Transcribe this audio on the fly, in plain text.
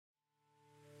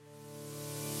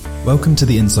Welcome to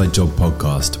the Inside Job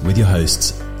podcast with your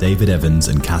hosts, David Evans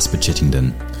and Casper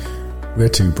Chittington. We're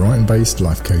two Brighton-based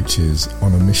life coaches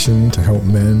on a mission to help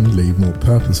men lead more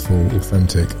purposeful,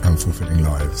 authentic and fulfilling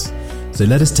lives. So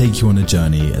let us take you on a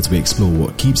journey as we explore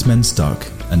what keeps men stuck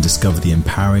and discover the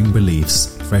empowering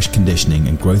beliefs, fresh conditioning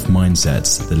and growth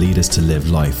mindsets that lead us to live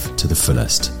life to the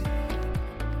fullest.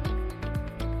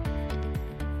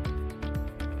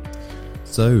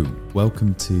 So,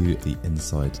 welcome to the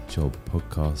Inside Job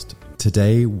podcast.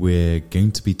 Today we're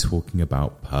going to be talking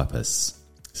about purpose.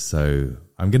 So,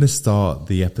 I'm going to start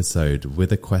the episode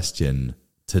with a question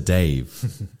to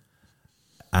Dave.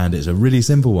 And it's a really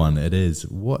simple one. It is,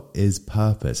 what is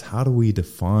purpose? How do we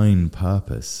define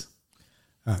purpose?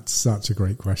 That's such a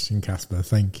great question, Casper.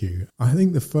 Thank you. I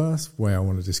think the first way I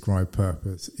want to describe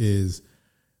purpose is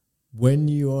when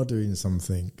you are doing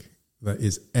something that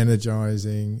is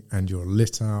energizing and you're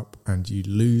lit up and you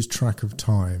lose track of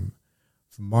time.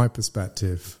 From my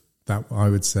perspective, that I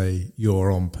would say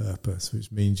you're on purpose,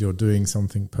 which means you're doing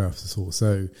something purposeful.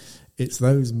 So it's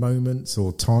those moments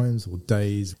or times or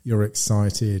days you're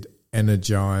excited,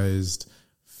 energized,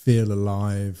 feel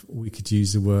alive. We could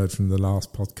use the word from the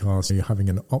last podcast. You're having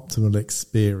an optimal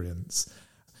experience.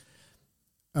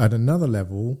 At another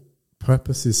level,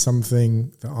 purpose is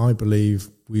something that I believe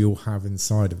we all have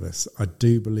inside of us. I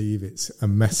do believe it's a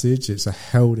message. It's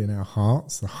held in our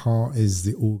hearts. The heart is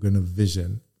the organ of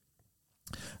vision.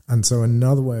 And so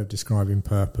another way of describing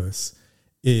purpose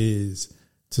is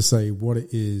to say what it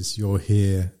is you're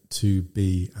here to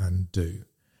be and do.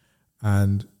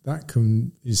 And that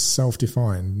is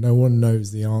self-defined. No one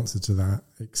knows the answer to that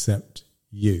except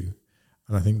you.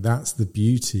 And I think that's the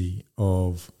beauty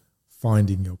of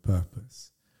finding your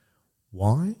purpose.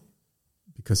 Why?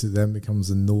 Because it then becomes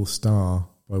a North Star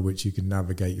by which you can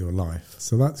navigate your life.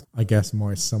 So that's, I guess,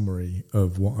 my summary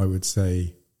of what I would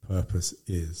say purpose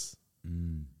is.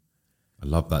 I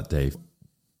love that, Dave.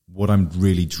 What I'm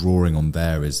really drawing on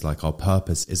there is like our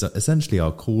purpose is essentially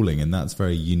our calling, and that's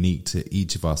very unique to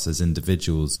each of us as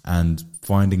individuals. And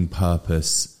finding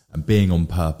purpose and being on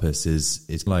purpose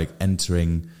is like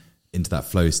entering into that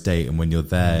flow state, and when you're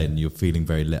there and you're feeling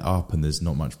very lit up and there's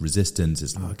not much resistance,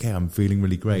 it's like, okay, I'm feeling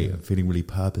really great, I'm feeling really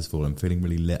purposeful, I'm feeling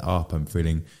really lit up, I'm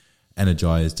feeling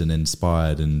energized and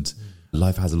inspired, and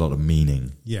life has a lot of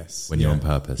meaning. Yes, when you're on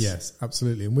purpose. Yes,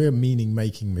 absolutely. And we're meaning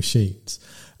making machines,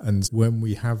 and when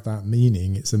we have that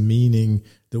meaning, it's a meaning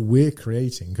that we're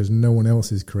creating because no one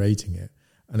else is creating it.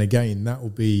 And again, that will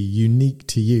be unique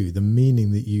to you. The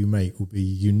meaning that you make will be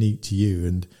unique to you,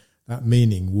 and that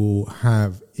meaning will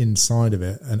have inside of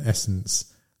it an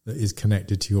essence that is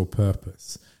connected to your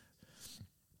purpose.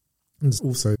 And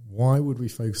also, why would we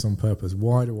focus on purpose?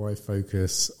 Why do I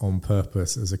focus on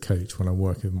purpose as a coach when I'm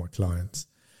working with my clients?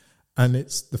 And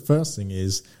it's the first thing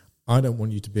is, I don't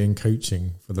want you to be in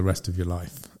coaching for the rest of your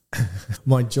life.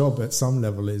 My job at some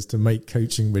level is to make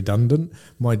coaching redundant.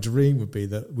 My dream would be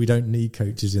that we don't need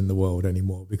coaches in the world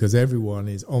anymore because everyone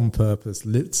is on purpose,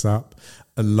 lit up,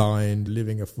 aligned,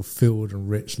 living a fulfilled and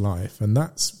rich life. And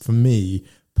that's, for me,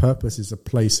 purpose is a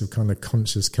place of kind of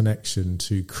conscious connection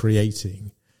to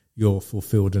creating your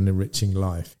fulfilled and enriching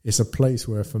life. It's a place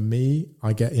where, for me,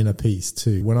 I get inner peace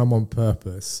too. When I'm on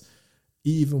purpose,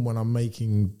 even when I'm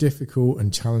making difficult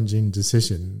and challenging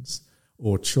decisions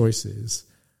or choices,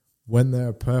 when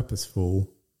they're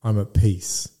purposeful, I'm at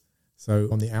peace. So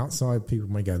on the outside, people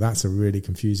may go, that's a really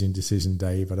confusing decision,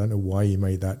 Dave. I don't know why you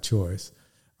made that choice.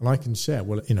 And I can share,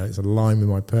 well, it's aligned with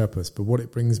my purpose. But what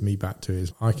it brings me back to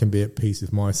is I can be at peace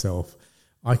with myself.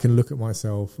 I can look at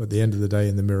myself at the end of the day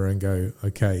in the mirror and go,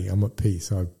 okay, I'm at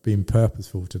peace. I've been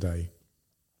purposeful today.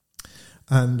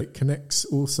 And it connects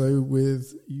also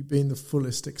with you being the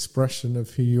fullest expression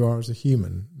of who you are as a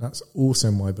human. That's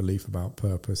also my belief about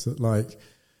purpose, that like,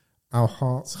 our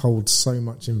hearts hold so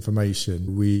much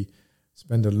information. We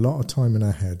spend a lot of time in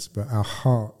our heads, but our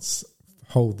hearts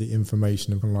hold the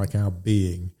information of like our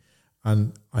being.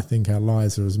 And I think our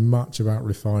lives are as much about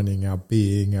refining our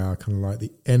being, our kind of like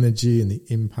the energy and the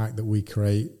impact that we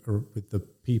create with the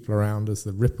people around us,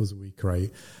 the ripples that we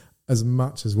create, as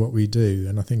much as what we do.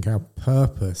 And I think our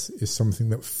purpose is something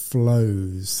that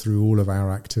flows through all of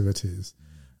our activities.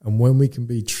 And when we can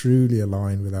be truly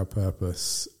aligned with our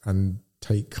purpose and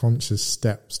take conscious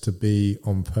steps to be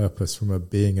on purpose from a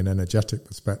being and energetic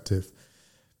perspective,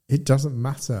 it doesn't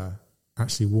matter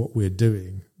actually what we're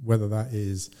doing, whether that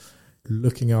is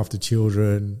looking after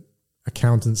children,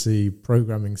 accountancy,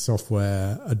 programming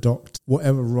software,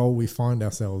 whatever role we find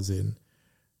ourselves in.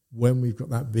 When we've got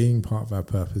that being part of our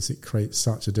purpose, it creates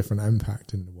such a different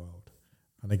impact in the world.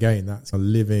 And again, that's a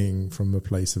living from a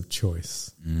place of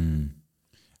choice.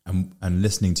 And And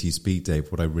listening to you speak,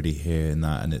 Dave, what I really hear in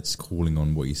that, and it's calling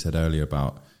on what you said earlier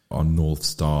about our North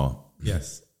Star.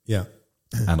 Yes. Yeah.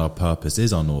 And our purpose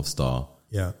is our North Star.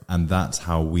 Yeah. And that's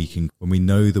how we can, when we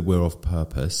know that we're off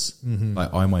purpose,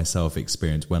 like I myself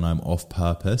experience when I'm off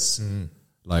purpose,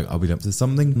 like I'll be like, there's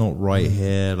something not right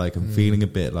here. Like I'm feeling a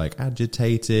bit like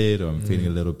agitated, or I'm feeling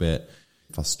a little bit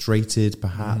frustrated,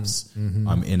 perhaps.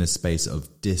 I'm in a space of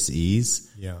dis-ease.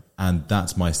 Yeah. And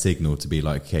that's my signal to be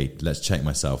like, okay, let's check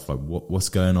myself. Like what's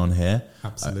going on here?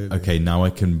 Absolutely. Okay, now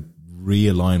I can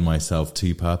realign myself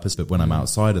to purpose. But when I'm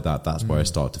outside of that, that's where I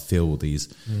start to feel this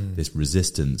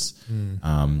resistance.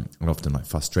 And often like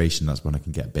frustration, that's when I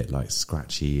can get a bit like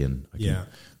scratchy, and I can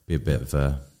be a bit of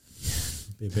a...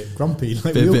 Be a bit grumpy,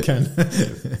 like we all can.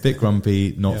 Bit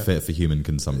grumpy, not fit for human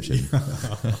consumption.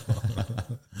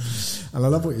 And I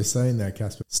love what you're saying there,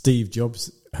 Casper. Steve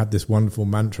Jobs had this wonderful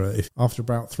mantra. If after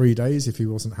about 3 days, if he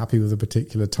wasn't happy with a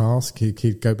particular task,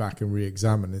 he'd go back and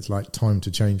re-examine. It's like time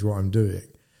to change what I'm doing.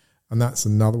 And that's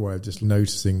another way of just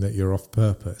noticing that you're off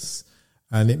purpose.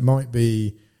 And it might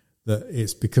be that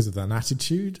it's because of an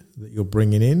attitude that you're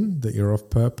bringing in, that you're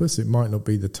off purpose. It might not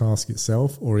be the task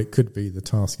itself, or it could be the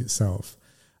task itself.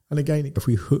 And again, if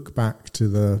we hook back to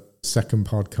the second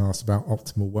podcast about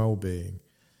optimal well-being,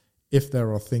 if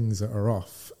there are things that are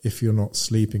off, if you're not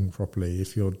sleeping properly,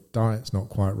 if your diet's not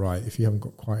quite right, if you haven't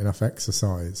got quite enough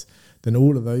exercise, then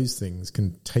all of those things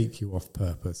can take you off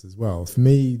purpose as well. For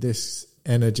me, this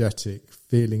energetic,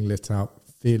 feeling lit up,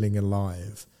 feeling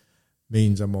alive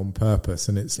means I'm on purpose.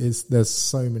 And there's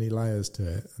so many layers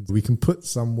to it. We can put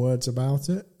some words about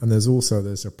it, and there's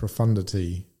a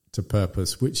profundity to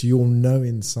purpose, which you'll know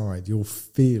inside. You'll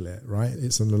feel it, right?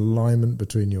 It's an alignment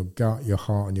between your gut, your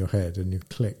heart, and your head, and you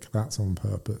click. That's on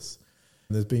purpose.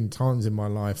 And there's been times in my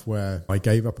life where I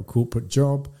gave up a corporate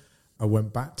job. I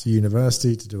went back to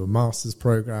university to do a master's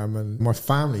program, and my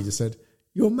family just said,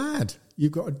 "You're mad.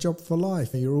 You've got a job for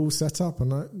life, and you're all set up."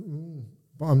 And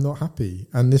but I'm not happy,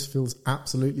 and this feels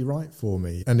absolutely right for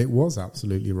me. And it was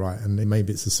absolutely right. And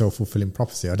maybe it's a self-fulfilling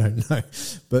prophecy. I don't know,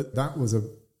 but that was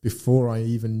before I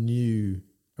even knew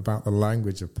about the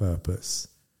language of purpose.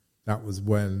 That was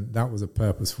a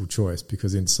purposeful choice,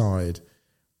 because inside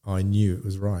I knew it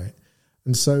was right.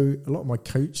 And so a lot of my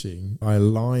coaching, I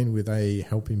align with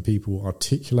helping people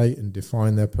articulate and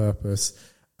define their purpose,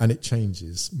 and it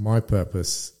changes. My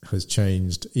purpose has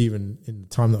changed. Even in the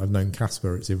time that I've known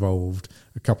Casper, it's evolved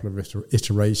a couple of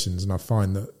iterations, and I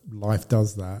find that life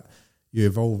does that. You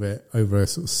evolve it over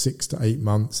sort of 6 to 8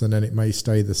 months, and then it may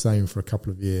stay the same for a couple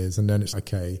of years. And then it's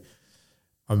okay,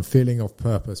 I'm feeling off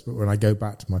purpose, but when I go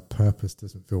back to my purpose,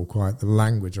 doesn't feel quite, the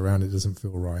language around it doesn't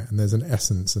feel right. And there's an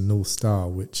essence, a North Star,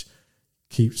 which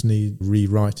keeps me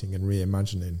rewriting and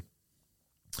reimagining.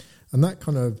 And that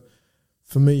kind of,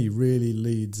 for me, really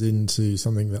leads into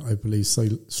something that I believe so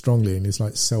strongly in, is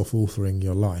like self-authoring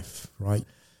your life, right?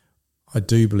 I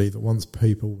do believe that once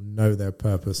people know their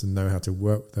purpose and know how to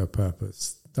work with their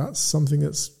purpose, that's something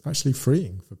that's actually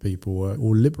freeing for people,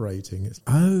 or liberating. It's,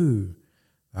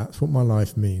 that's what my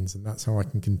life means, and that's how I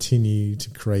can continue to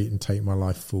create and take my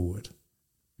life forward.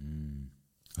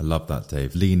 I love that,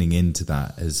 Dave. Leaning into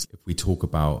that, as if we talk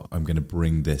about, I'm going to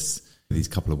bring these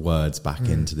couple of words back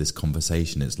into this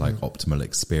conversation. It's like optimal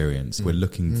experience. We're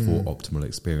looking for optimal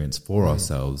experience for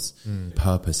ourselves.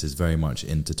 Purpose is very much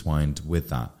intertwined with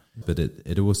that. But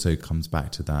it also comes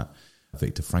back to that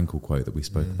Viktor Frankl quote that we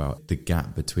spoke about. The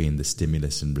gap between the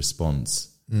stimulus and response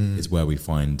is where we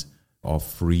find our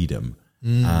freedom.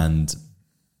 And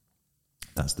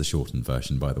that's the shortened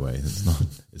version, by the way.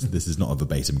 This is not a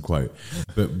verbatim quote.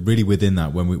 But really within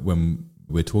that, when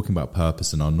we're talking about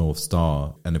purpose and our North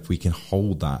Star, and if we can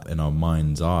hold that in our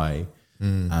mind's eye,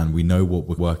 and we know what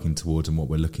we're working towards and what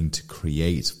we're looking to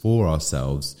create for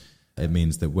ourselves, it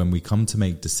means that when we come to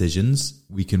make decisions,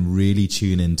 we can really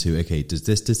tune into, okay, does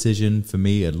this decision for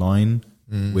me align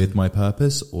with my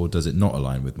purpose, or does it not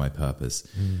align with my purpose?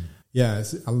 Yeah,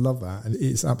 I love that. And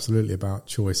it's absolutely about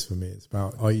choice for me. It's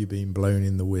about, are you being blown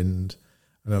in the wind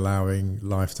and allowing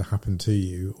life to happen to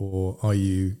you, or are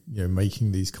you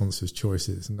making these conscious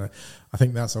choices? And I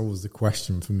think that's always the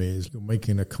question for me, is you're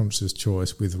making a conscious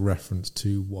choice with reference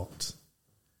to what?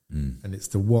 And it's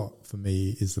the what, for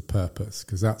me, is the purpose,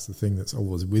 because that's the thing that's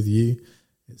always with you.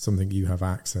 It's something you have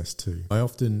access to. I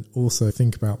often also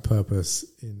think about purpose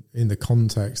in the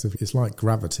context of, it's like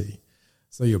gravity.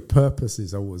 So your purpose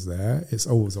is always there. It's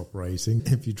always operating.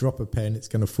 If you drop a pen, it's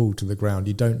going to fall to the ground.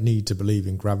 You don't need to believe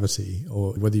in gravity,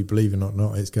 or whether you believe in it or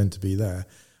not, it's going to be there.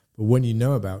 But when you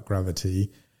know about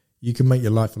gravity, you can make your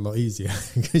life a lot easier,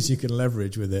 because you can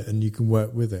leverage with it and you can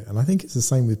work with it. And I think it's the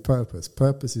same with purpose.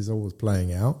 Purpose is always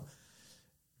playing out.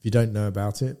 If you don't know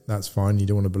about it, that's fine. You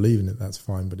don't want to believe in it, that's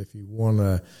fine. But if you want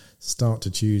to start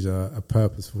to choose a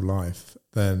purposeful life,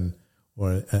 then,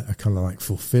 or a kind of like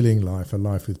fulfilling life, a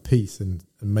life with peace and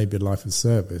maybe a life of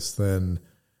service, then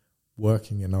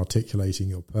working and articulating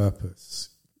your purpose,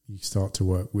 you start to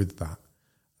work with that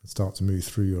and start to move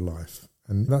through your life.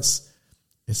 And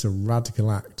it's a radical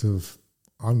act of,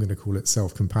 I'm going to call it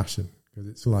self-compassion, because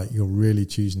it's like you're really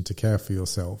choosing to care for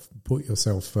yourself, put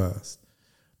yourself first.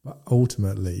 But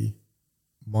ultimately,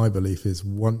 my belief is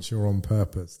once you're on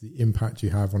purpose, the impact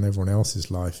you have on everyone else's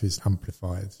life is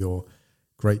amplified. You're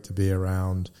great to be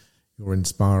around. You're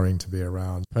inspiring to be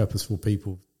around. Purposeful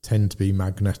people tend to be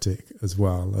magnetic as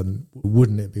well. And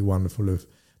wouldn't it be wonderful if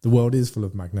the world is full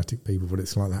of magnetic people, but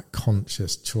it's like that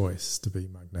conscious choice to be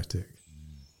magnetic.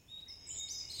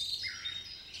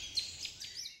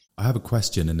 I have a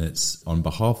question, and it's on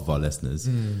behalf of our listeners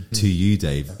to you,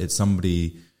 Dave. It's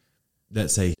somebody,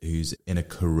 let's say, who's in a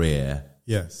career,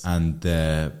 yes, and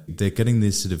they're getting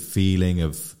this sort of feeling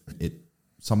of it.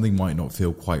 Something might not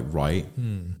feel quite right.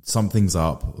 Something's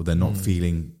up, or they're not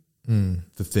feeling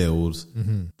fulfilled.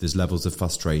 There's levels of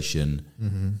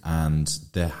frustration, and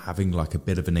they're having like a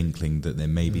bit of an inkling that there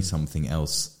may be something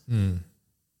else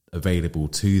available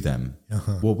to them.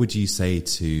 What would you say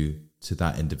to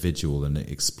that individual and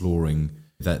exploring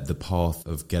that the path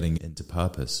of getting into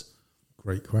purpose?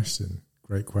 Great question.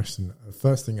 The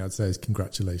first thing I'd say is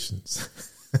congratulations.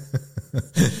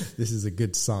 This is a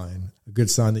good sign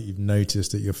that you've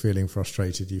noticed that you're feeling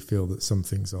frustrated. You feel that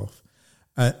something's off.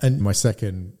 And my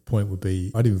second point would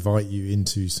be, I'd invite you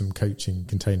into some coaching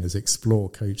containers, explore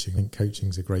coaching. I think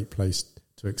coaching's a great place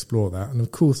to explore that. And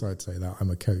of course I'd say that I'm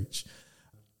a coach,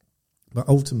 but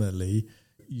ultimately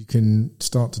you can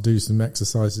start to do some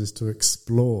exercises to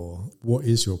explore what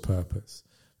is your purpose.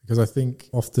 Because I think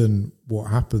often what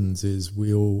happens is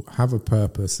we all have a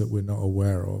purpose that we're not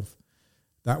aware of.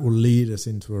 That will lead us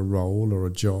into a role or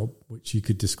a job, which you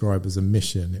could describe as a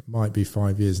mission. It might be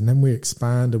 5 years, and then we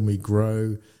expand and we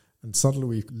grow, and suddenly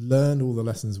we've learned all the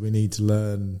lessons we need to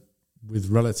learn with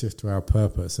relative to our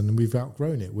purpose, and we've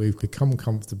outgrown it. We've become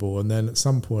comfortable, and then at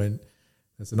some point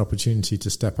there's an opportunity to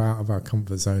step out of our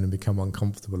comfort zone and become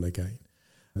uncomfortable again.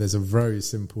 There's a very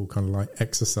simple kind of like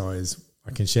exercise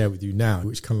I can share with you now,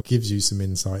 which kind of gives you some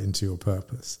insight into your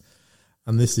purpose.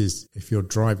 And this is, if you're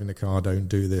driving a car, don't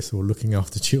do this, or looking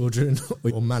after children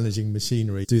or managing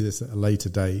machinery, do this at a later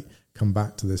date, come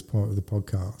back to this part of the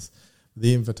podcast.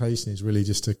 The invitation is really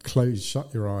just to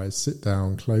shut your eyes, sit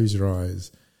down, close your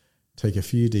eyes, take a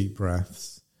few deep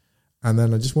breaths. And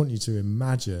then I just want you to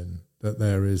imagine that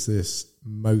there is this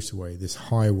motorway, this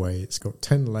highway. It's got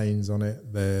 10 lanes on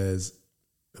it. There's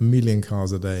 1 million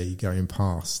cars a day going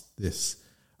past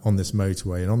on this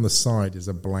motorway. And on the side is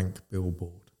a blank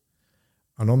billboard.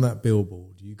 And on that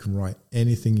billboard, you can write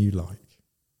anything you like.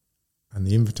 And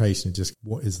the invitation is just,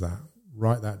 what is that?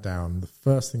 Write that down. The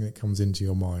first thing that comes into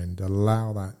your mind,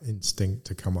 allow that instinct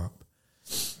to come up.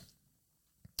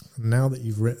 And now that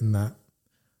you've written that,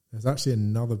 there's actually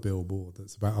another billboard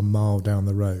that's about a mile down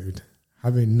the road.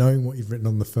 Knowing what you've written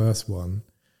on the first one,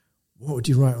 what would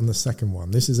you write on the second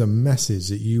one? This is a message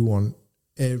that you want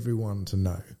everyone to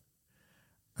know.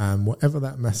 And whatever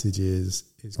that message is,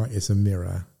 it's like it's a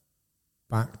mirror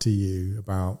back to you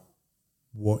about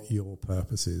what your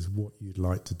purpose is, what you'd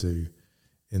like to do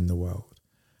in the world.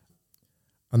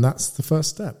 And that's the first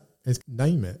step, is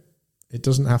name it. It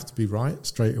doesn't have to be right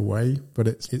straight away, but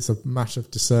it's a matter of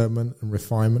discernment and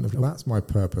refinement of, that's my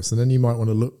purpose. And then you might want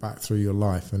to look back through your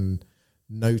life and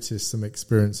notice some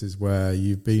experiences where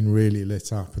you've been really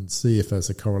lit up and see if there's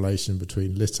a correlation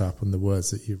between lit up and the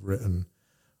words that you've written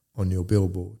on your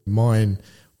billboard. Mine,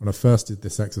 when I first did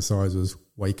this exercise, was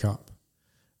wake up.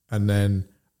 And then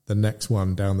the next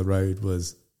one down the road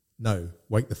was, no,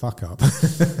 wake the fuck up.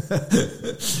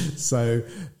 So,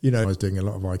 I was doing a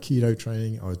lot of Aikido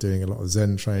training. I was doing a lot of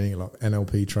Zen training, a lot of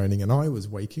NLP training, and I was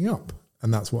waking up.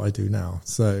 And that's what I do now.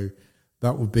 So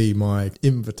that would be my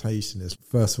invitation is,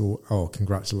 first of all,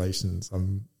 congratulations.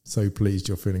 I'm so pleased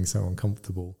you're feeling so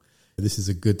uncomfortable. This is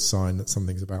a good sign that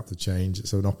something's about to change.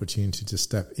 It's an opportunity to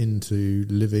step into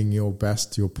living your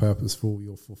best, your purposeful,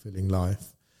 your fulfilling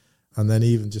life. And then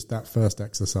even just that first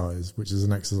exercise, which is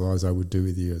an exercise I would do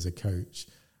with you as a coach,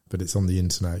 but it's on the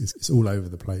internet. It's all over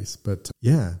the place. But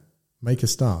make a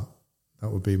start.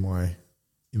 That would be my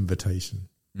invitation.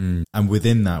 And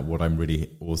within that, what I'm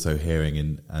really also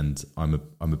hearing, and I'm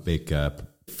a big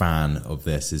fan of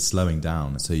this, is slowing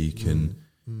down so you can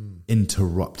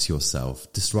interrupt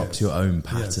yourself, disrupt your own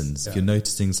patterns. If you're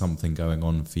noticing something going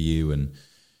on for you and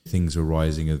things are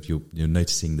arising, you're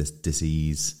noticing this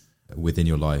disease within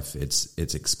your life, it's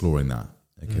exploring that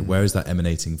Okay, where is that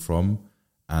emanating from?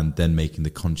 And then making the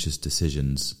conscious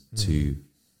decisions to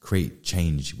create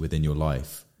change within your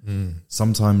life.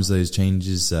 Sometimes those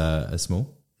changes are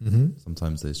small.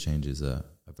 Sometimes those changes are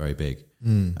very big.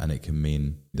 And it can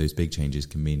mean, those big changes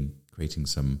can mean creating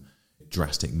some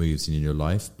drastic moves in your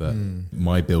life. But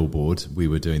my billboard, we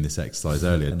were doing this exercise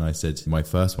earlier, and I said my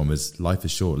first one was life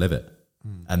is short, live it.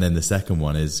 And then the second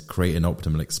one is create an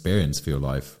optimal experience for your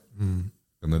life. And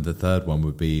then the third one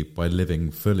would be by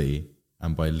living fully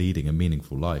and by leading a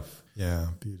meaningful life. Yeah,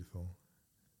 beautiful.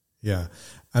 Yeah.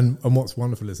 And what's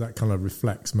wonderful is that kind of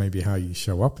reflects maybe how you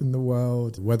show up in the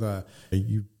world, whether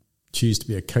you choose to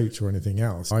be a coach or anything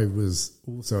else. I was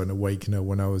also an awakener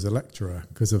when I was a lecturer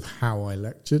because of how I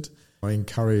lectured. I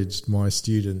encouraged my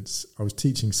students. I was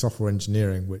teaching software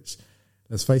engineering, which,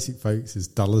 let's face it, folks, is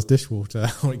dull as dishwater,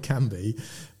 or it can be.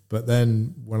 But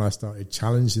then when I started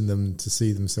challenging them to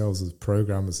see themselves as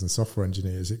programmers and software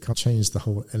engineers, it kind of changed the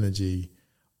whole energy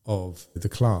of the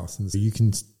class. And so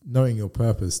knowing your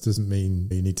purpose doesn't mean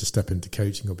you need to step into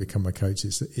coaching or become a coach.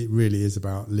 It really is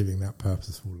about living that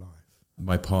purposeful life.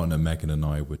 My partner Megan and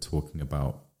I were talking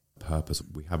about purpose.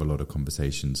 We have a lot of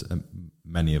conversations, and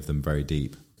many of them very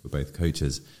deep. We're both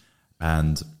coaches,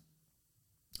 and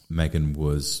Megan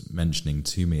was mentioning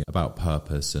to me about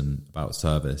purpose and about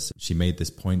service. She made this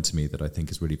point to me that I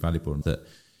think is really valuable, that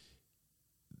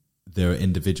there are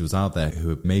individuals out there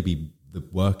who are maybe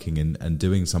working and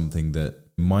doing something that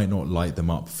might not light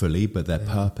them up fully, but their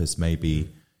purpose may be,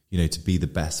 to be the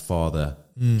best father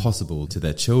possible to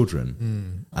their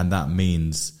children. And that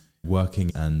means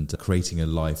working and creating a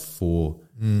life for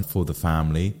the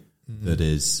family that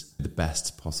is the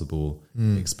best possible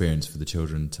experience for the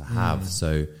children to have.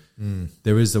 So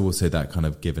there is also that kind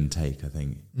of give and take, I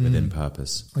think, within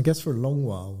purpose. I guess for a long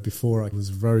while before I was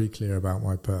very clear about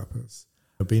my purpose,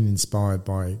 I've been inspired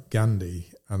by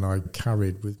Gandhi, and I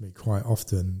carried with me quite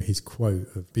often his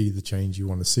quote of be the change you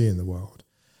want to see in the world.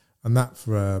 And that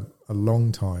for a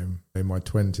long time in my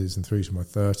 20s and through to my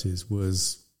 30s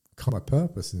was kind of my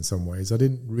purpose in some ways. I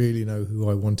didn't really know who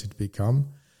I wanted to become.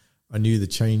 I knew the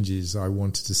changes I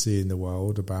wanted to see in the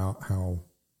world about how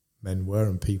men were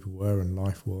and people were and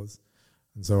life was.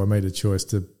 And so I made a choice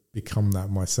to become that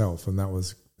myself, and that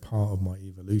was part of my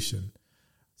evolution.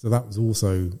 So that was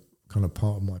also kind of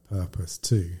part of my purpose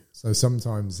too. So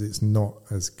sometimes it's not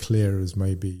as clear as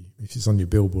maybe, if it's on your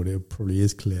billboard, it probably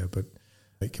is clear, but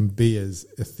it can be as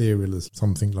ethereal as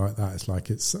something like that. It's like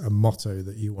it's a motto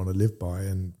that you want to live by,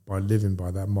 and by living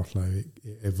by that motto, it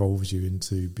evolves you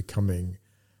into becoming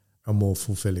a more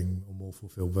fulfilling or more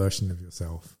fulfilled version of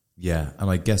yourself. Yeah, and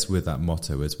I guess with that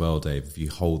motto as well, Dave, if you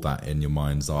hold that in your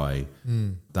mind's eye,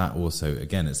 that also,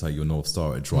 again, it's like your North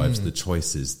Star. It drives the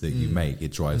choices that you make.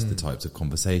 It drives the types of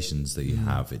conversations that you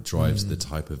have. It drives the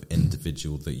type of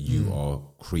individual that you are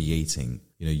creating.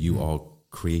 You are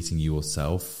creating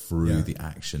yourself through the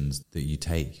actions that you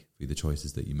take, through the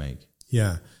choices that you make.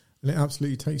 Yeah, and it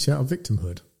absolutely takes you out of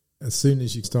victimhood. As soon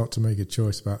as you start to make a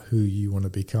choice about who you want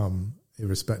to become,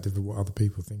 irrespective of what other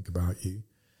people think about you,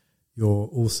 you're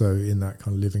also in that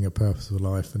kind of living a purposeful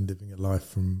life and living a life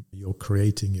from you're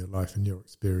creating your life and your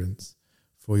experience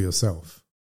for yourself.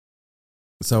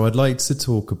 So I'd like to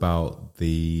talk about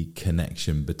the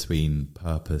connection between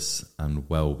purpose and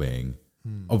well-being,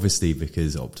 obviously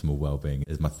because optimal well-being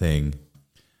is my thing.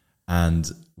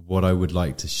 And what I would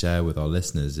like to share with our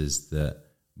listeners is that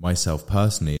myself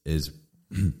personally is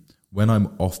when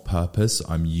I'm off purpose,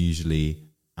 I'm usually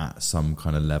at some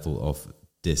kind of level of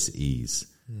dis-ease.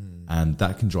 And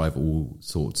that can drive all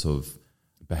sorts of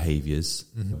behaviors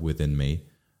within me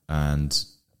and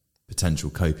potential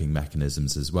coping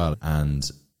mechanisms as well.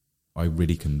 And I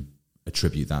really can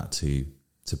attribute that to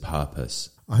purpose.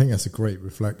 I think that's a great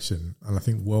reflection. And I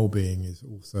think well-being is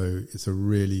also, it's a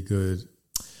really good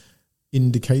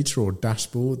indicator or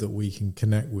dashboard that we can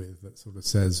connect with that sort of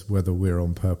says whether we're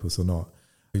on purpose or not.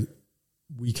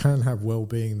 We can have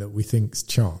well-being that we think's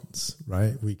chance,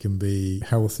 right? We can be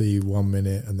healthy 1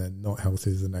 minute and then not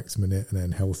healthy the next minute, and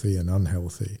then healthy and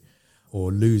unhealthy,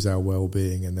 or lose our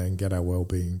well-being and then get our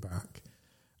well-being back.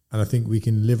 And I think we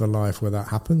can live a life where that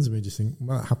happens, and we just think,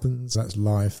 well, that happens, that's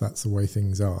life, that's the way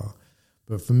things are.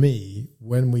 But for me,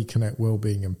 when we connect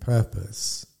well-being and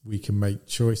purpose, we can make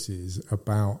choices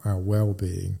about our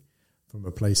well-being from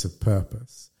a place of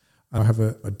purpose. I have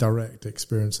a direct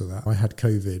experience of that. I had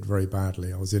COVID very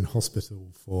badly. I was in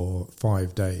hospital for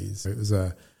 5 days. It was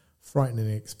a frightening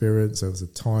experience. There was a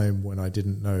time when I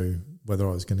didn't know whether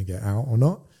I was going to get out or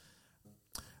not.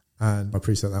 And I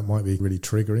appreciate that might be really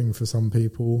triggering for some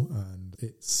people. And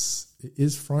it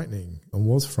is frightening and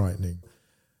was frightening.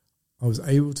 I was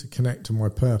able to connect to my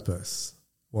purpose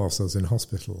whilst I was in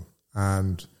hospital.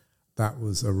 And that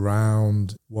was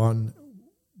around, one,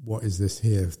 what is this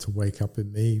here to wake up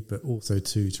in me? But also,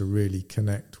 two, to really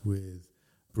connect with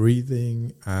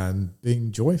breathing and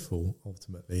being joyful,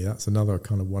 ultimately. That's another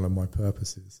kind of one of my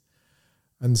purposes.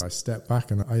 And I stepped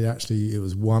back, and it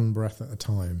was one breath at a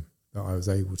time that I was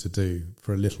able to do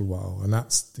for a little while. And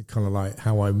that's kind of like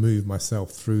how I moved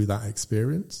myself through that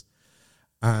experience.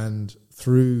 And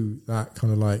through that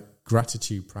kind of like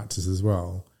gratitude practice as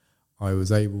well, I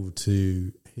was able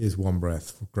to, here's one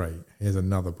breath, great. Here's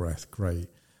another breath, great.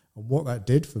 And what that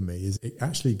did for me is it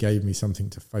actually gave me something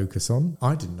to focus on.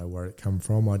 I didn't know where it came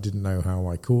from. I didn't know how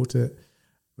I caught it.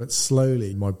 But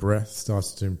slowly my breath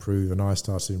started to improve and I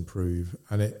started to improve.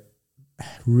 And it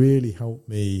really helped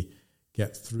me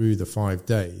get through the 5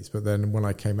 days. But then when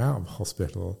I came out of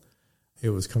hospital, it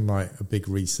was kind of like a big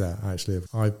reset, actually.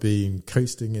 I've been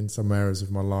coasting in some areas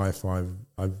of my life. I've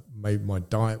made, my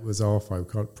diet was off. I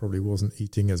probably wasn't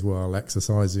eating as well,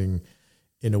 exercising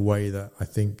in a way that I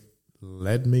think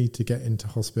led me to get into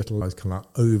hospital. I was kind of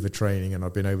like overtraining, and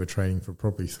I've been overtraining for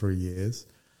probably 3 years.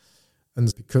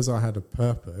 And because I had a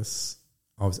purpose,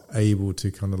 I was able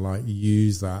to kind of like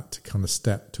use that to kind of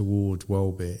step towards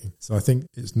well-being. So I think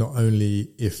it's not only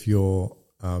if you're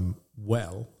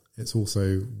well, it's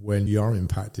also when you are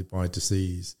impacted by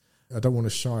disease. I don't want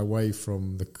to shy away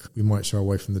from we might shy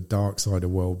away from the dark side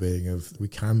of well-being, of we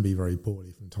can be very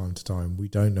poorly from time to time. We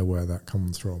don't know where that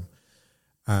comes from.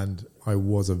 And I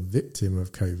was a victim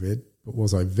of COVID, but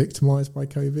was I victimized by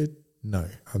COVID? No.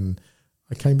 And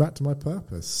I came back to my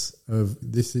purpose of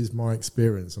this is my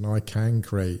experience, and I can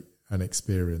create an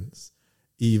experience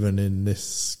even in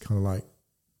this kind of like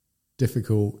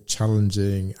difficult,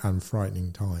 challenging and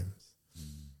frightening times.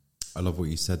 I love what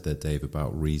you said there, Dave,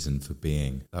 about reason for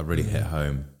being. That really hit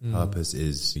home. Purpose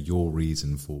is your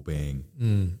reason for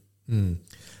being. And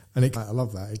I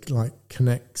love that. It like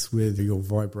connects with your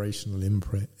vibrational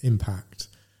impact,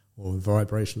 or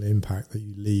vibrational impact that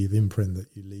you leave, imprint that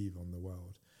you leave on the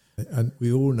world. And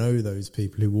we all know those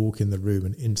people who walk in the room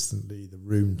and instantly the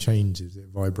room changes, it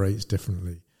vibrates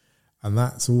differently. And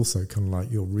that's also kind of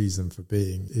like your reason for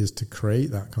being, is to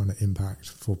create that kind of impact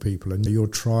for people. And your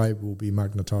tribe will be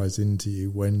magnetized into you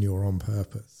when you're on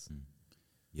purpose.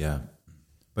 Yeah.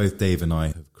 Both Dave and I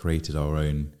have created our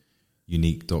own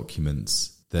unique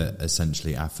documents that are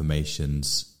essentially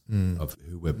affirmations of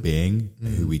who we're being,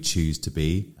 who we choose to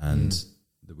be, and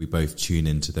that we both tune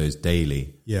into those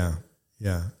daily. Yeah.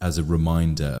 As a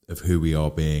reminder of who we are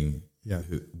being, Yeah.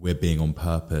 who we're being on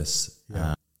purpose,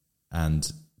 Yeah.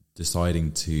 and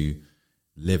deciding to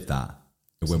live that.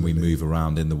 Absolutely. When we move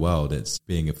around in the world, it's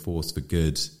being a force for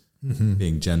good,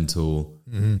 being gentle,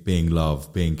 being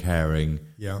love, being caring.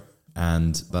 Yeah.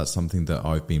 And that's something that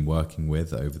I've been working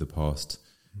with over the past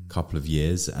couple of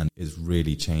years, and it's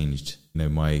really changed,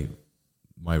 my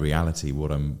reality,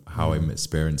 how I'm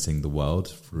experiencing the world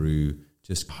through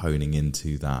just honing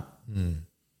into that.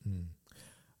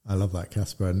 I love that,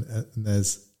 Casper. And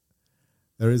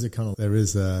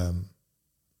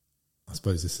I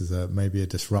suppose this is maybe a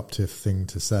disruptive thing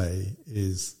to say,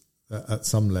 is that at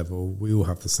some level we all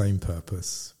have the same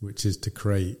purpose, which is to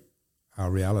create our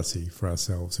reality for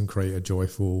ourselves and create a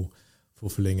joyful,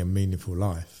 fulfilling and meaningful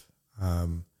life.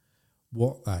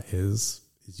 What that is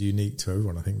unique to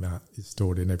everyone. I think that is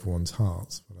stored in everyone's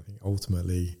hearts. But I think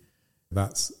ultimately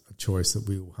that's a choice that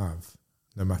we all have,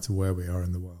 no matter where we are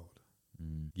in the world.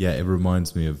 Yeah, it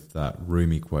reminds me of that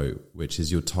Rumi quote, which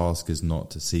is, your task is not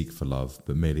to seek for love,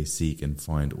 but merely seek and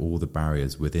find all the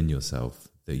barriers within yourself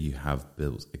that you have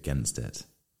built against it.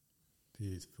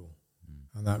 Beautiful.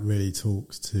 And that really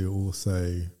talks to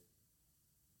also,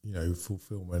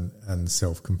 fulfillment and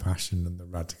self-compassion and the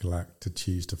radical act to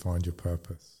choose to find your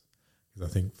purpose. Because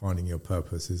I think finding your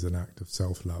purpose is an act of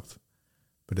self-love,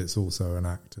 but it's also an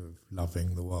act of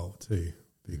loving the world too,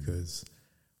 because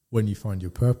when you find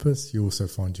your purpose, you also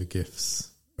find your gifts,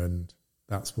 and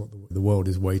that's what the world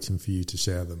is waiting for you to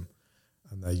share them,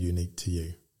 and they're unique to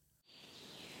you.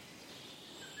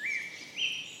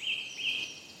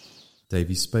 Dave,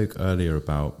 you spoke earlier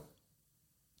about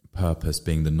purpose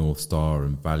being the North Star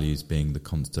and values being the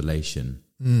constellation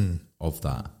of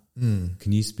that.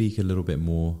 Can you speak a little bit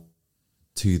more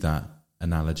to that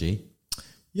analogy?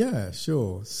 Yeah,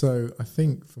 sure. So I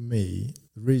think for me,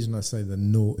 the reason I say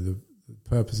the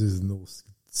purpose is the North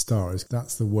Star is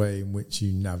that's the way in which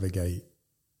you navigate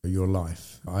your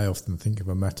life. I often think of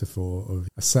a metaphor of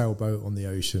a sailboat on the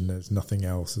ocean. There's nothing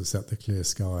else except the clear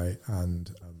sky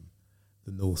and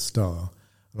the North Star.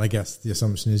 And I guess the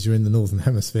assumption is you're in the Northern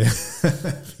Hemisphere.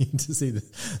 To see the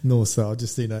North Star, I've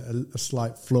just seen a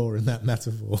slight flaw in that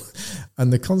metaphor.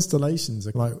 And the constellations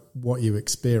are like what you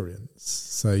experience.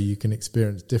 So you can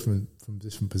experience from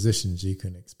different positions, you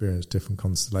can experience different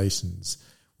constellations,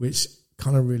 which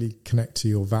kind of really connect to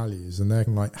your values. And they're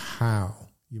like how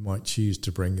you might choose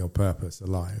to bring your purpose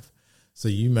alive. So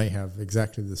you may have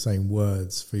exactly the same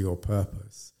words for your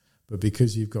purpose, but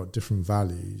because you've got different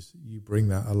values, you bring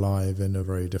that alive in a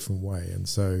very different way. And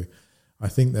so I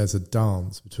think there's a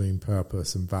dance between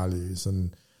purpose and values.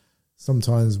 And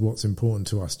sometimes what's important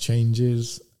to us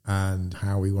changes and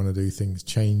how we want to do things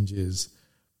changes.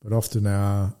 But often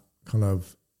our kind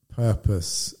of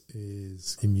purpose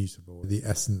is immutable. The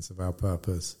essence of our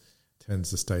purpose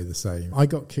tends to stay the same. I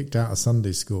got kicked out of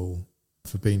Sunday school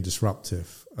for being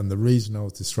disruptive, and the reason I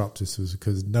was disruptive was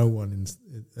because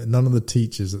none of the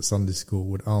teachers at Sunday school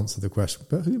would answer the question,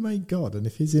 but who made God? And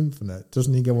if he's infinite,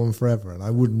 doesn't he go on forever? And I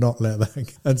would not let that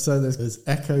go. And so there's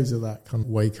echoes of that kind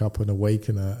of wake up and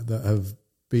awakener that have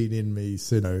been in me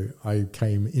since I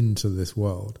came into this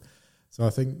world. So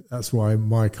I think that's why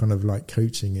my kind of like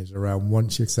coaching is around,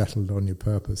 once you're settled on your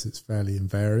purpose, it's fairly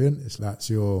invariant.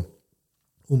 That's your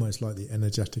almost like the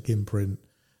energetic imprint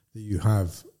that you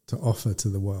have to offer to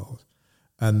the world.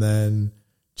 And then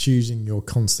choosing your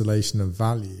constellation of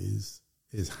values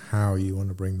is how you want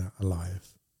to bring that alive.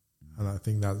 And I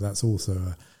think that's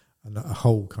also a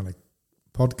whole kind of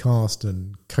podcast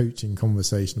and coaching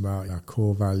conversation about our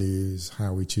core values,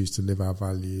 how we choose to live our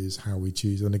values, how we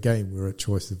choose. And again, we're at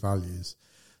choice of values.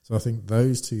 So I think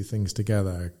those two things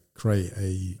together create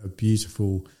a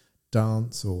beautiful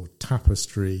dance or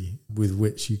tapestry with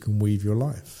which you can weave your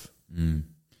life. Mm.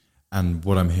 And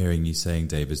what I'm hearing you saying,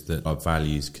 Dave, is that our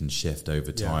values can shift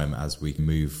over time as we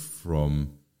move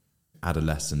from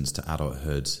adolescence to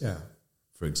adulthood. Yeah.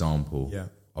 For example,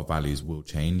 our values will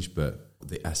change, but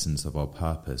the essence of our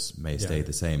purpose may stay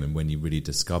the same. And when you really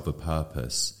discover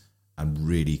purpose and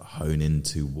really hone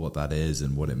into what that is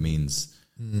and what it means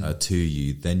to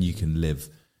you, then you can live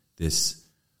this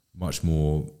much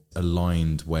more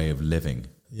aligned way of living.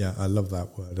 Yeah, I love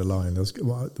that word, aligned.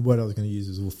 The word I was going to use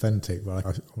is authentic, but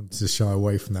I wanted to shy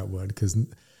away from that word because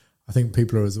I think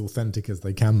people are as authentic as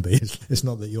they can be. It's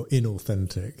not that you're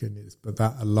inauthentic, but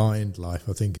that aligned life,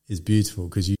 I think, is beautiful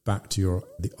because you back to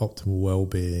the optimal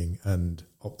well-being and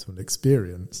optimal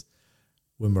experience.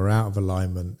 When we're out of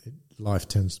alignment, life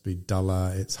tends to be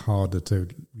duller. It's harder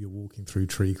you're walking through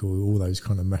treacle, all those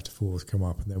kind of metaphors come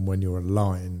up. And then when you're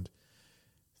aligned,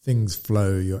 things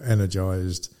flow, you're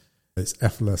energized. It's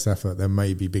effortless effort. There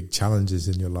may be big challenges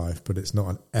in your life, but it's not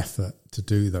an effort to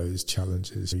do those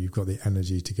challenges. You've got the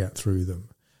energy to get through them.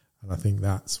 And I think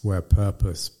that's where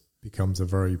purpose becomes a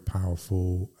very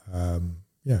powerful,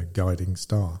 guiding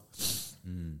star.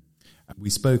 Mm. We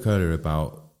spoke earlier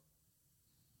about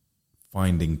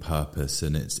finding purpose,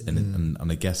 and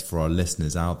and I guess for our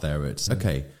listeners out there, it's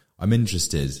okay, I'm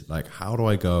interested. Like, how do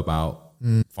I go about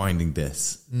finding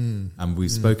this? And we've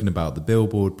spoken about the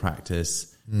billboard practice.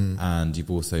 And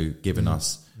you've also given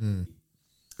us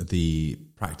the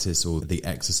practice or the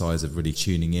exercise of really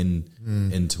tuning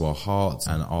into our hearts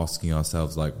and asking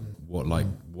ourselves, like, what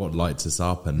lights us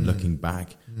up, and looking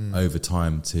back over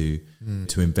time to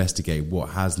investigate what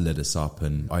has lit us up.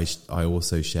 And I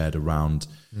also shared around,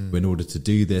 in order to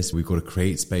do this, we've got to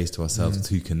create space to ourselves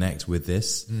to connect with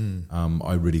this.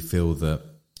 I really feel that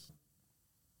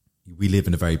we live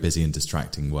in a very busy and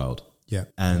distracting world. Yeah.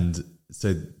 And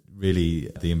so really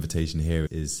the invitation here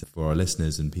is for our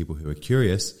listeners and people who are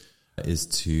curious is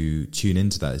to tune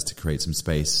into that, is to create some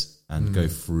space and go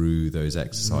through those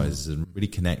exercises and really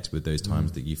connect with those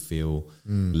times that you feel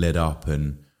lit up,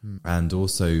 and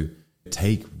also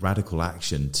take radical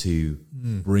action to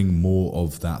bring more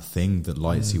of that thing that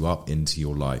lights you up into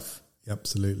your life.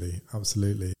 Absolutely.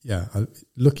 Yeah,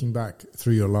 looking back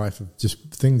through your life of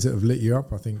just things that have lit you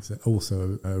up, I think is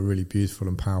also a really beautiful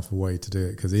and powerful way to do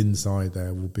it, because inside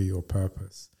there will be your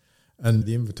purpose. And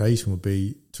the invitation would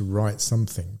be to write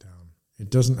something down. It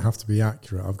doesn't have to be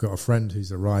accurate. I've got a friend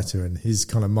who's a writer, and his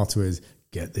kind of motto is,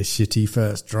 get this shitty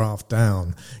first draft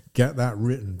down, get that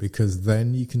written, because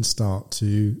then you can start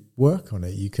to work on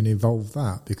it. You can evolve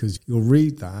that, because you'll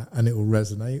read that and it will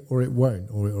resonate, or it won't,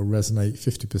 or it will resonate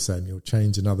 50%. You'll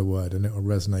change another word and it will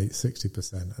resonate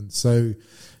 60%. And so,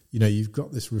 you've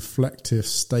got this reflective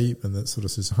statement that sort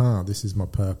of says, this is my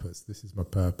purpose. This is my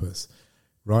purpose.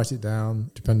 Write it down,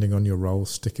 depending on your role.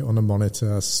 Stick it on a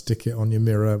monitor, stick it on your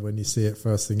mirror when you see it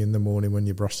first thing in the morning when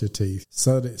you brush your teeth,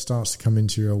 so that it starts to come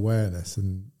into your awareness.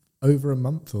 And over a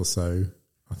month or so,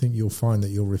 I think you'll find that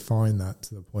you'll refine that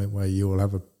to the point where you'll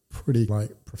have a pretty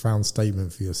profound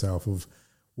statement for yourself of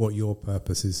what your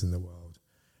purpose is in the world.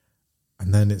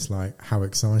 And then it's like, how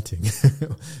exciting.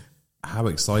 How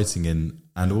exciting.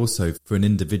 And also for an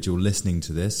individual listening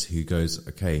to this who goes,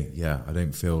 okay, yeah, I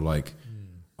don't feel like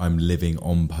I'm living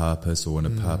on purpose or in a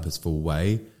purposeful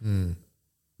way.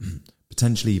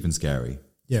 Potentially even scary.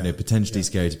 Yeah. You know, potentially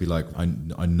scary to be like, I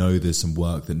know there's some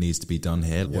work that needs to be done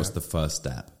here. What's the first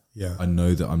step? Yeah. I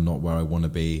know that I'm not where I want to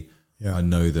be. Yeah. I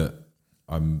know that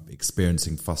I'm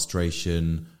experiencing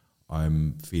frustration.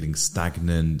 I'm feeling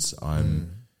stagnant.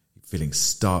 I'm feeling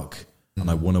stuck. And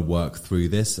I want to work through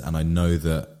this. And I know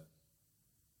that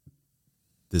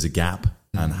there's a gap.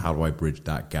 And how do I bridge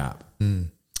that gap?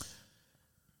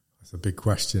 That's a big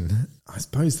question. I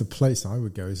suppose the place I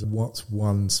would go is, what's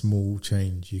one small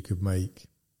change you could make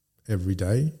every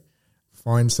day?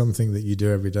 Find something that you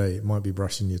do every day. It might be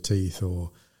brushing your teeth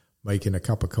or making a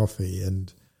cup of coffee.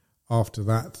 And after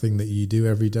that thing that you do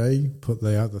every day, put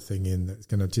the other thing in that's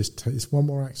going to just it's one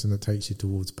more action that takes you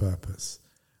towards purpose.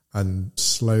 And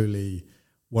slowly,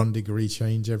 1 degree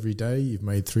change every day, you've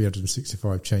made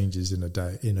 365 changes in a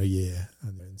day, in a year.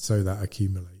 And so that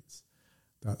accumulates.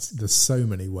 There's so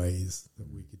many ways that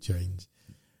we could change.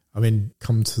 I mean,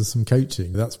 come to some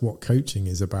coaching. That's what coaching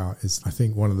is about. Is I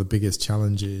think one of the biggest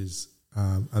challenges,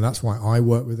 and that's why I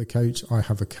work with a coach. I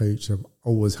have a coach. I've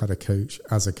always had a coach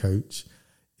as a coach,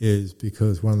 is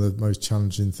because one of the most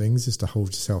challenging things is to hold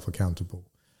yourself accountable.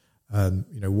 And,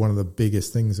 you know, one of the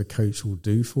biggest things a coach will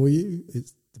do for you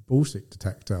is the bullshit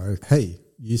detector. Hey,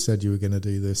 you said you were going to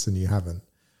do this and you haven't.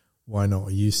 Why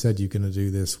not? You said you're going to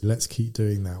do this. Let's keep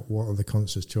doing that. What are the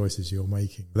conscious choices you're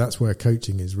making? That's where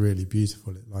coaching is really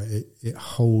beautiful. It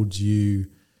holds you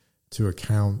to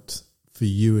account for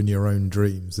you and your own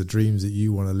dreams, the dreams that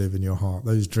you want to live in your heart,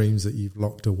 those dreams that you've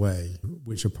locked away,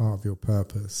 which are part of your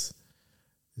purpose,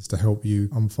 is to help you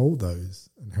unfold those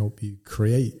and help you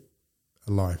create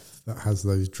a life that has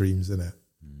those dreams in it.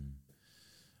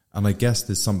 And I guess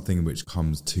there's something which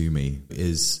comes to me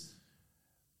is,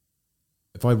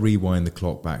 if I rewind the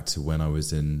clock back to when I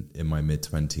was in my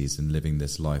mid-20s and living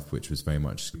this life, which was very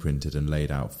much printed and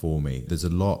laid out for me, there's a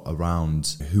lot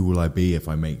around who will I be if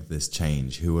I make this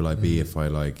change? Who will I be if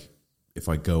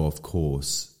I go off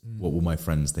course? What will my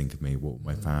friends think of me? What will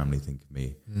my family think of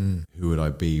me? Who would I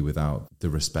be without the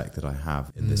respect that I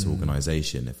have in this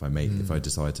organization? If I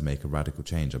decide to make a radical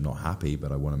change, I'm not happy,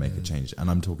 but I want to make a change.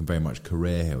 And I'm talking very much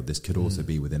career here. This could also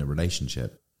be within a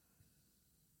relationship.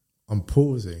 I'm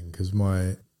pausing because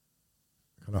my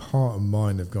kind of heart and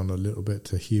mind have gone a little bit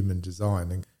to human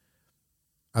design. And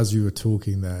as you were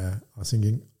talking there, I was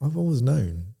thinking, I've always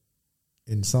known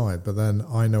inside, but then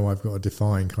I know I've got a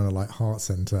defined kind of like heart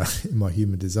center in my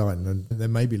human design. And there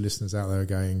may be listeners out there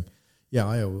going, yeah,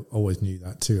 I always knew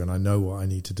that too, and I know what I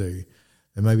need to do.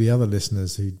 There may be other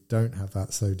listeners who don't have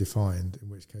that so defined, in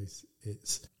which case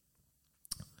it's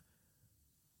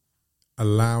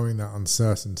allowing that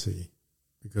uncertainty,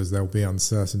 because there'll be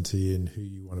uncertainty in who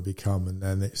you want to become. And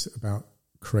then it's about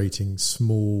creating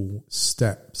small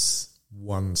steps,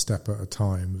 one step at a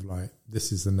time, of like,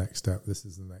 this is the next step, this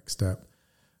is the next step.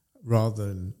 Rather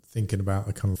than thinking about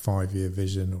a kind of 5-year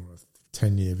vision or a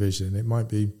 10-year vision, it might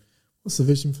be, what's the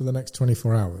vision for the next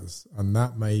 24 hours? And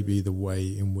that may be the way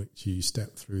in which you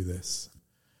step through this.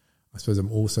 I suppose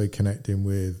I'm also connecting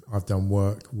with, I've done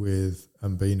work with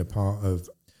and been a part of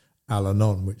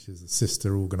Al-Anon, which is a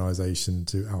sister organisation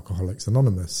to Alcoholics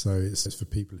Anonymous. So it's for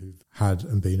people who've had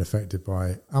and been affected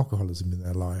by alcoholism in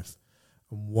their life.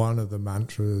 And one of the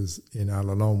mantras in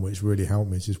Al-Anon, which really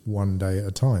helped me, is just one day at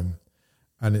a time.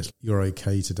 And it's, you're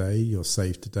okay today, you're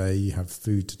safe today, you have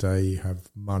food today, you have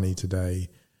money today.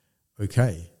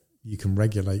 Okay, you can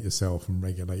regulate yourself and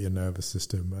regulate your nervous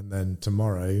system. And then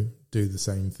tomorrow, do the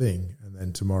same thing. And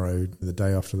then tomorrow, the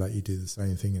day after that, you do the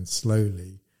same thing. And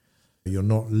slowly, you're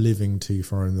not living too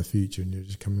far in the future and you're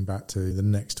just coming back to the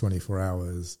next 24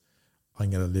 hours. I'm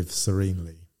going to live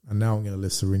serenely. And now I'm going to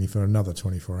live serenely for another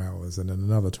 24 hours and then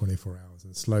another 24 hours.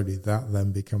 And slowly that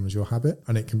then becomes your habit.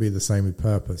 And it can be the same with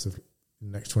purpose. Of the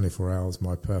next 24 hours,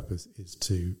 my purpose is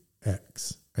to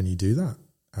X. And you do that.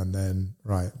 And then,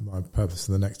 right, my purpose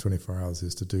for the next 24 hours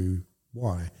is to do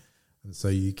Y. And so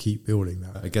you keep building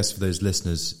that. I guess for those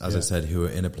listeners, as I said, who are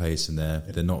in a place and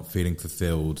they're not feeling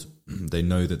fulfilled, they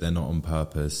know that they're not on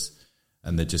purpose,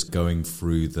 and they're just going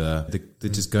through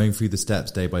the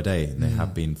steps day by day, and they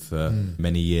have been for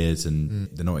many years, and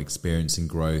they're not experiencing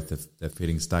growth. They're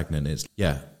feeling stagnant. It's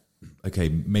okay,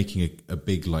 making a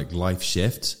big like life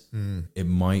shift. It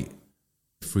might,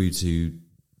 through to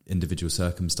individual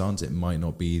circumstance, it might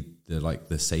not be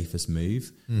the safest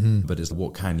move, but it's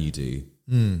what can you do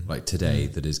like today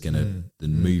that is going to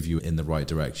then move you in the right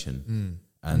direction.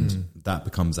 And that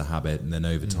becomes a habit. And then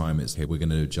over time, it's, okay, we're going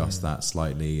to adjust that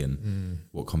slightly. And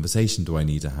what conversation do I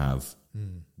need to have?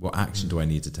 What action do I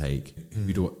need to take?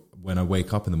 When I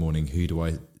wake up in the morning,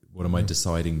 what am I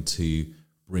deciding to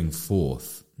bring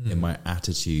forth in my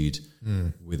attitude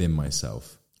within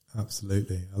myself?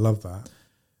 Absolutely. I love that.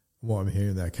 What I'm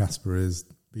hearing there, Casper, is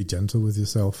be gentle with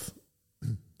yourself.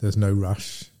 There's no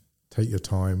rush. Take your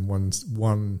time.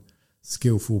 One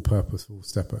skillful, purposeful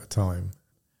step at a time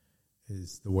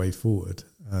is the way forward.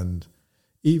 And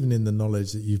even in the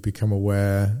knowledge that you've become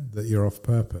aware that you're off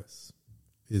purpose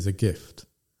is a gift.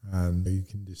 And you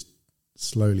can just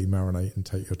slowly marinate and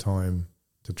take your time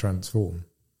to transform.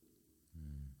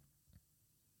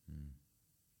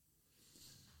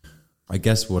 I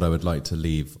guess what I would like to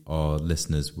leave our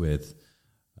listeners with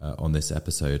on this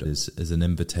episode is an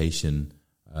invitation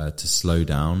to slow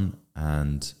down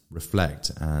and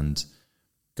reflect and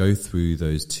go through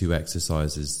those 2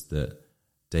 exercises that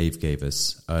Dave gave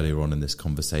us earlier on in this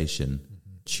conversation,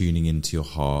 tuning into your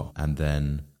heart and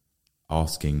then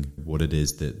asking what it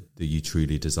is that you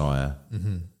truly desire,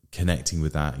 connecting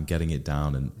with that and getting it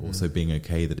down, and also being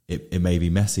okay that it may be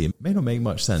messy. It may not make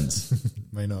much sense.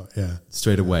 May not, yeah.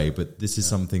 Straight away, but this is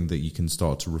something that you can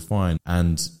start to refine,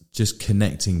 and just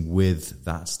connecting with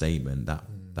that statement,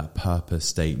 that purpose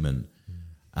statement,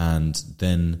 and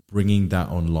then bringing that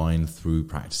online through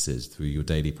practices, through your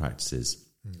daily practices.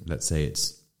 Let's say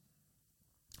it's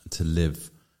to live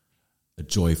a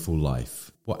joyful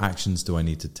life. What actions do I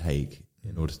need to take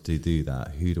in order to do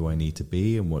that? Who do I need to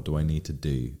be, and what do I need to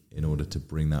do in order to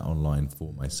bring that online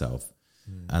for myself?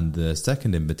 And the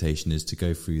second invitation is to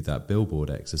go through that billboard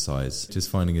exercise, just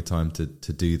finding a time to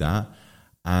do that,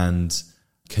 and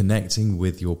connecting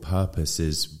with your purpose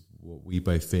is what we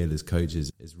both feel as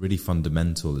coaches is really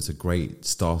fundamental. It's a great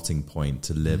starting point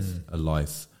to live a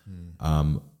life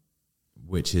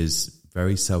which is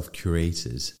very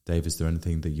self-curated. Dave, is there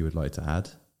anything that you would like to add?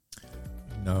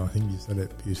 No, I think you said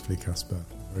it beautifully, Casper.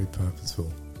 Very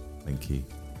purposeful. Thank you.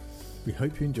 We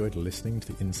hope you enjoyed listening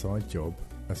to The Inside Job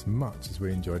as much as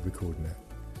we enjoyed recording it.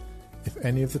 If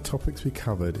any of the topics we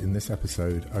covered in this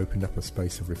episode opened up a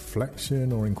space of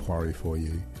reflection or inquiry for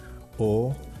you,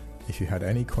 or if you had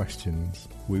any questions,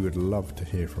 we would love to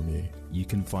hear from you. You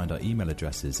can find our email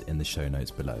addresses in the show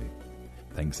notes below.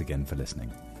 Thanks again for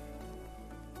listening.